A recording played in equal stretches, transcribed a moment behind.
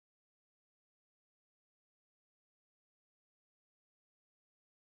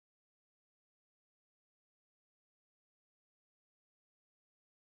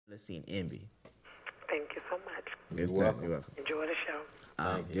Jealousy and envy. Thank you so much. You're welcome. You're welcome. Enjoy the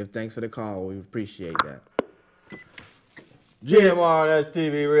show. Give thanks for the call. We appreciate that.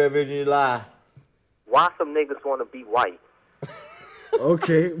 GMRNStv, Real Vision Live. Why some niggas want to be white?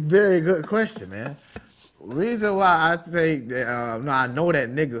 Okay, very good question, man. Reason why I say that, I know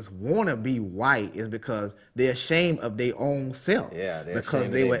that niggas want to be white is because they're ashamed of their own self. Yeah, they're because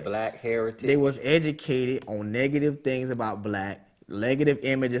ashamed they of were their black heritage. They was educated on negative things about black, negative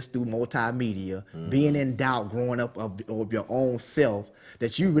images through multimedia, being in doubt growing up of your own self,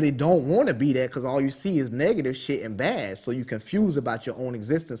 that you really don't want to be that because all you see is negative shit and bad. So you confused about your own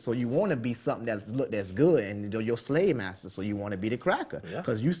existence. So you want to be something that's good and you're your slave master. So you want to be the cracker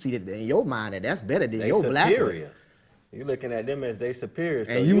because you see that in your mind that's better than your black. Superior. You looking at them as they superior.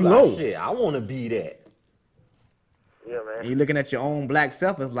 So and you like, low. Shit, I want to be that. Yeah, man. And you looking at your own black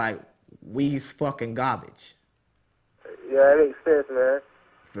self as like, we's fucking garbage. Yeah, it makes sense, man.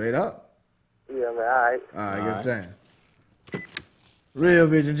 Straight up. Yeah, man. All right, good time. Real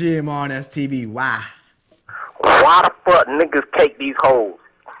Vision, GMRNStv, why? Why the fuck niggas take these hoes?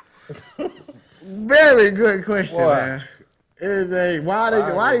 Very good question, man. Why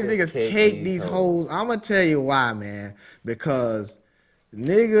these niggas take cake these hoes? I'm gonna tell you why, man. Because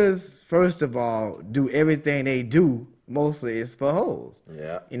niggas, first of all, do everything they do mostly is for hoes.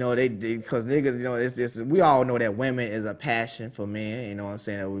 Yeah. You know, because niggas, you know, it's just, we all know that women is a passion for men, you know what I'm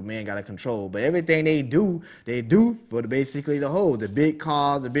saying, that men gotta control. But everything they do for basically the hoes. The big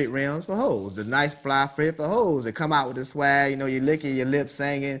cars, the big rims for hoes. The nice fly fit for hoes. They come out with the swag, you know, you're licking your lips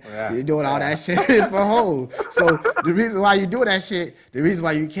singing, you're doing all that shit is for hoes. So the reason why you do that shit, the reason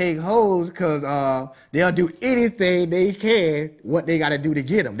why you cake hoes, because they'll do anything they can, what they gotta do to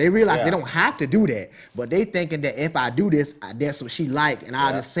get them. They realize they don't have to do that, but they thinking that if I do this, that's what she like, and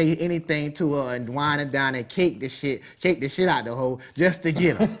I'll just say anything to her and whine and dine and cake the shit out the hoe just to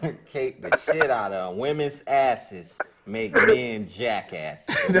get her. Cake the shit out of them. Women's asses make men jackasses.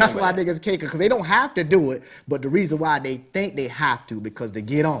 That's why niggas cake her, because they don't have to do it, but the reason why they think they have to, because they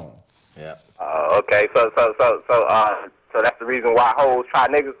get on. Yeah. Okay, so that's the reason why hoes try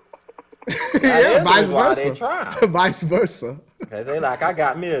niggas. Yeah, vice versa. They try. Vice versa. Cause they like, I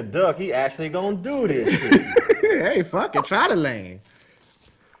got me a duck. He actually gonna do this shit. Hey, fuck it, try the lane.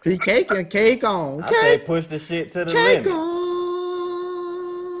 He caking, cake on. I say push the shit to the cake limit.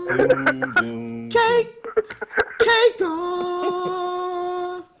 On. Cake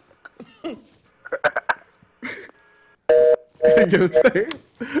on.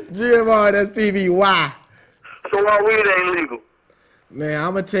 GMRNStv, why? So why weed ain't legal? Man,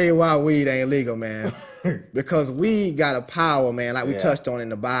 I'm gonna tell you why weed ain't legal, man. Because weed got a power, man, like we touched on in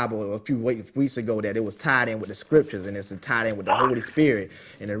the Bible a few weeks ago, that it was tied in with the scriptures and it's tied in with the Holy Spirit.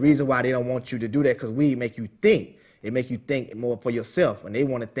 And the reason why they don't want you to do that, because weed make you think. It make you think more for yourself, and they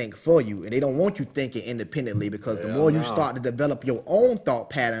want to think for you, and they don't want you thinking independently, because the more you start to develop your own thought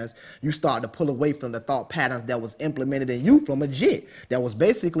patterns, you start to pull away from the thought patterns that was implemented in you from a jit, that was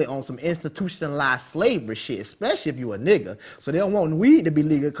basically on some institutionalized slavery shit, especially if you a nigga. So they don't want weed to be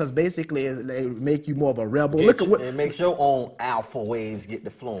legal, because basically they make you more of a rebel. It makes your own alpha waves get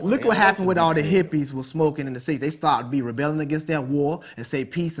the flowing. Look what happened with all the hippies was smoking in the 60s. They started to be rebelling against that war and say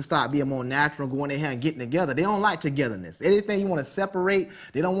peace and start being more natural, going in here and getting together. They don't like togetherness. Anything you want to separate,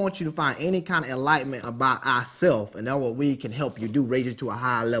 they don't want you to find any kind of enlightenment about ourself, and that's what we can help you do, raise you to a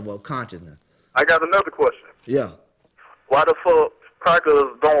higher level of consciousness. I got another question. Yeah. Why the fuck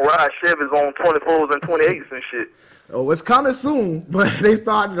crackers don't ride Chevys on 24s and 28s and shit? Oh, it's coming soon, but they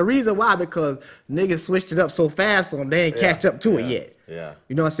started, the reason why, because niggas switched it up so fast on them, they ain't catch up to it yet. Yeah.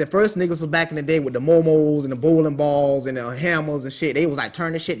 You know what I said? First niggas was back in the day with the momos and the bowling balls and the hammers and shit. They was like,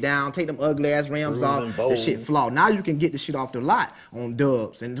 turn the shit down, take them ugly ass rims off, the shit flawed. Now you can get the shit off the lot on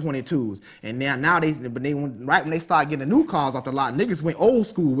dubs and 22s. And now right when they start getting the new cars off the lot, niggas went old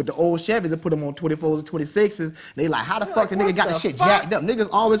school with the old Chevys and put them on 24s and 26s. They like, how the fuck the nigga got the shit jacked up? Niggas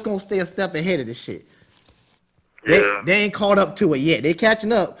always gonna stay a step ahead of this shit. They ain't caught up to it yet. They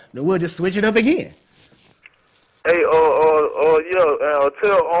catching up, then we'll just switch it up again. Hey,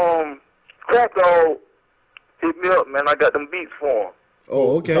 tell Crack Dog hit me up, man. I got them beats for him.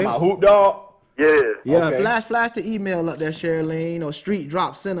 Oh, okay. Talking about Hoop Dog? Yeah. Yeah, Okay. flash the email up there, Sherilyn, or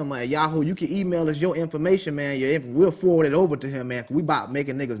Streetdrop Cinema at Yahoo. You can email us your information, man. We'll forward it over to him, man. We about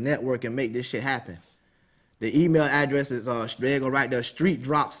making niggas network and make this shit happen. The email address is they're gonna write there,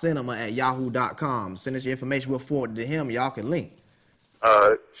 streetdropcinema at yahoo.com. Send us your information, we'll forward it to him. Y'all can link.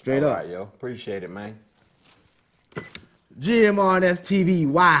 Straight up. All right, yo. Appreciate it, man. GMRNStv,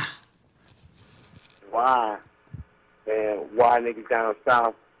 why? Why? Man, why niggas down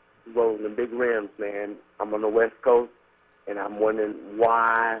south rolling the big rims, man? I'm on the West Coast. and I'm wondering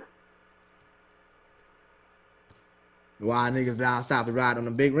why. Why niggas down stop to ride on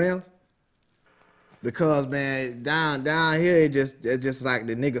the big rims? Because man, down here it's just like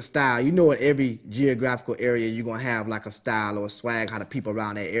the nigga style. You know, in every geographical area you're gonna have like a style or a swag, how the people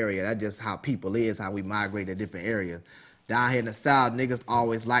around that area. That's just how people is, how we migrate to different areas. Down here in the South, niggas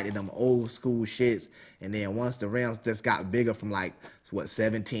always liked them old school shits. And then once the rims just got bigger from like, what,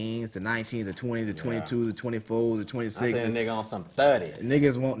 17s to 19s to 20s to 22s to 24s to 26s. I seen a nigga on some 30s.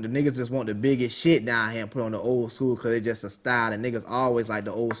 Niggas just want the biggest shit down here and put on the old school because it's just a style. And niggas always like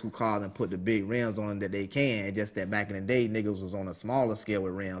the old school cars and put the big rims on that they can. It's just that back in the day, niggas was on a smaller scale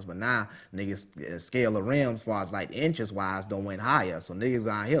with rims. But now, niggas scale of rims as far as like inches wise don't went higher. So niggas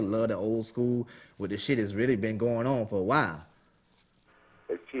out here love the old school with the shit that's really been going on for a while.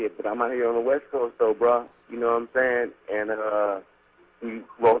 Shit, but I'm out here on the West Coast though, bro. You know what I'm saying? And we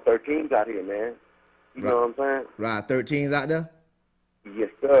roll 13s out here, man. You know what I'm saying? Ride 13s out there? Yes,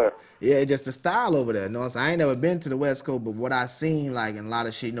 sir. Yeah, it's just the style over there. You know what I'm saying? I ain't never been to the West Coast, but what I seen, like, in a lot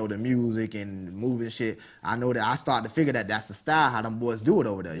of shit, you know, the music and movie and shit, I know that I started to figure that that's the style, how them boys do it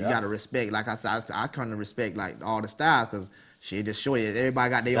over there. You got to respect, like I said, I kind of respect, like, all the styles, because shit just show you, everybody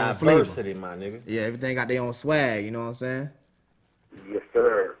got their own flavor. Diversity, my nigga. Yeah, everything got their own swag, you know what I'm saying? Yes,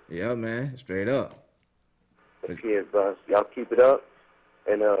 sir. Yeah, man, straight up. Cheers, bro. Y'all keep it up,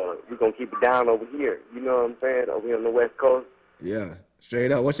 and we're going to keep it down over here. You know what I'm saying? Over here on the West Coast. Yeah,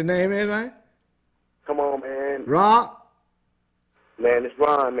 straight up. What's your name, man? Come on, man. Ron? Man, it's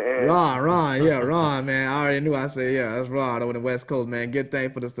Ron, man. Ron, yeah, Ron, man. I already knew I said, yeah, that's Ron over the West Coast, man. Good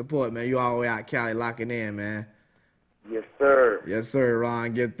thing for the support, man. You all the way out Cali locking in, man. Yes, sir. Yes, sir,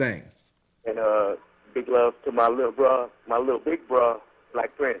 Ron. Good thing. And big love to my little bro, my little big bro,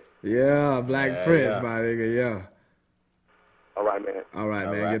 Black Prince. Yeah, Black Prince, my nigga, yeah. All right, man. All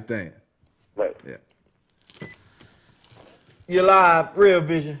right, man. Good thing. Right. Yeah. You live, Real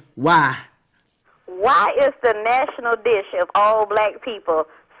Vision. Why? Why is the national dish of all black people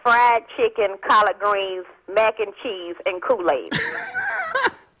fried chicken, collard greens, mac and cheese, and Kool-Aid?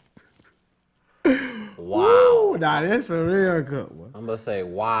 Wow. Ooh, now that's a real good one. I'm gonna say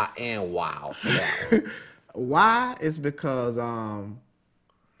why and wow. Why? It's because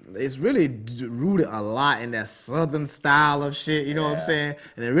it's really rooted a lot in that Southern style of shit, you know what I'm saying?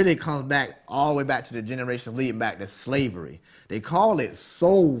 And it really comes back all the way back to the generation leading back to slavery. They call it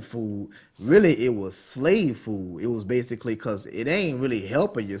soul food. Really, it was slave food. It was basically because it ain't really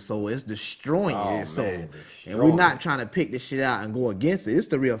helping your soul. It's destroying your soul. And we're not trying to pick this shit out and go against it. It's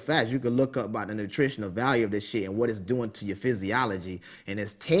the real fact. You can look up about the nutritional value of this shit and what it's doing to your physiology. And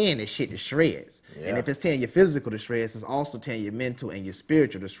it's tearing this shit to shreds. And if it's tearing your physical to shreds, it's also tearing your mental and your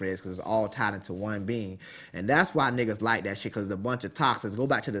spiritual to shreds because it's all tied into one being. And that's why niggas like that shit, because it's a bunch of toxins. Go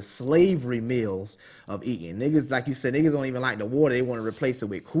back to the slavery meals of eating. Niggas, like you said, niggas don't even like the water. They want to replace it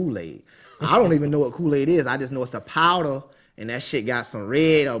with Kool-Aid. I don't even know what Kool-Aid is. I just know it's a powder, and that shit got some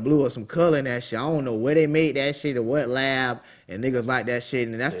red or blue or some color in that shit. I don't know where they made that shit or what lab, and niggas like that shit.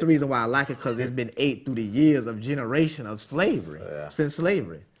 And that's the reason why I like it, because it's been ate through the years of generation of slavery, since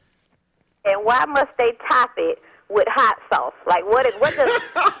slavery. And why must they top it with hot sauce? Like, what does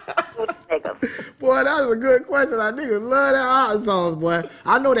niggas? Boy, that's a good question. I niggas love that hot sauce, boy.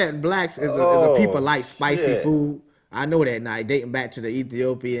 I know that blacks is a people like spicy food. I know that now, dating back to the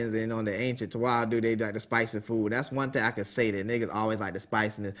Ethiopians and on the ancient Tawadu, they like the spicy food. That's one thing I could say, that niggas always like the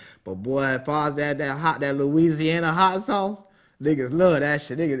spiciness. But boy, as far as that Louisiana hot sauce, niggas love that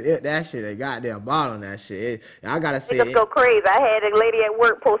shit. Niggas eat that shit. They goddamn bottle on that shit. I gotta say, niggas go crazy. I had a lady at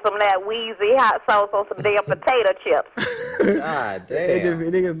work post some of that Wheezy hot sauce on some damn potato chips. God damn.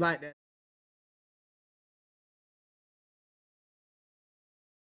 Niggas like that.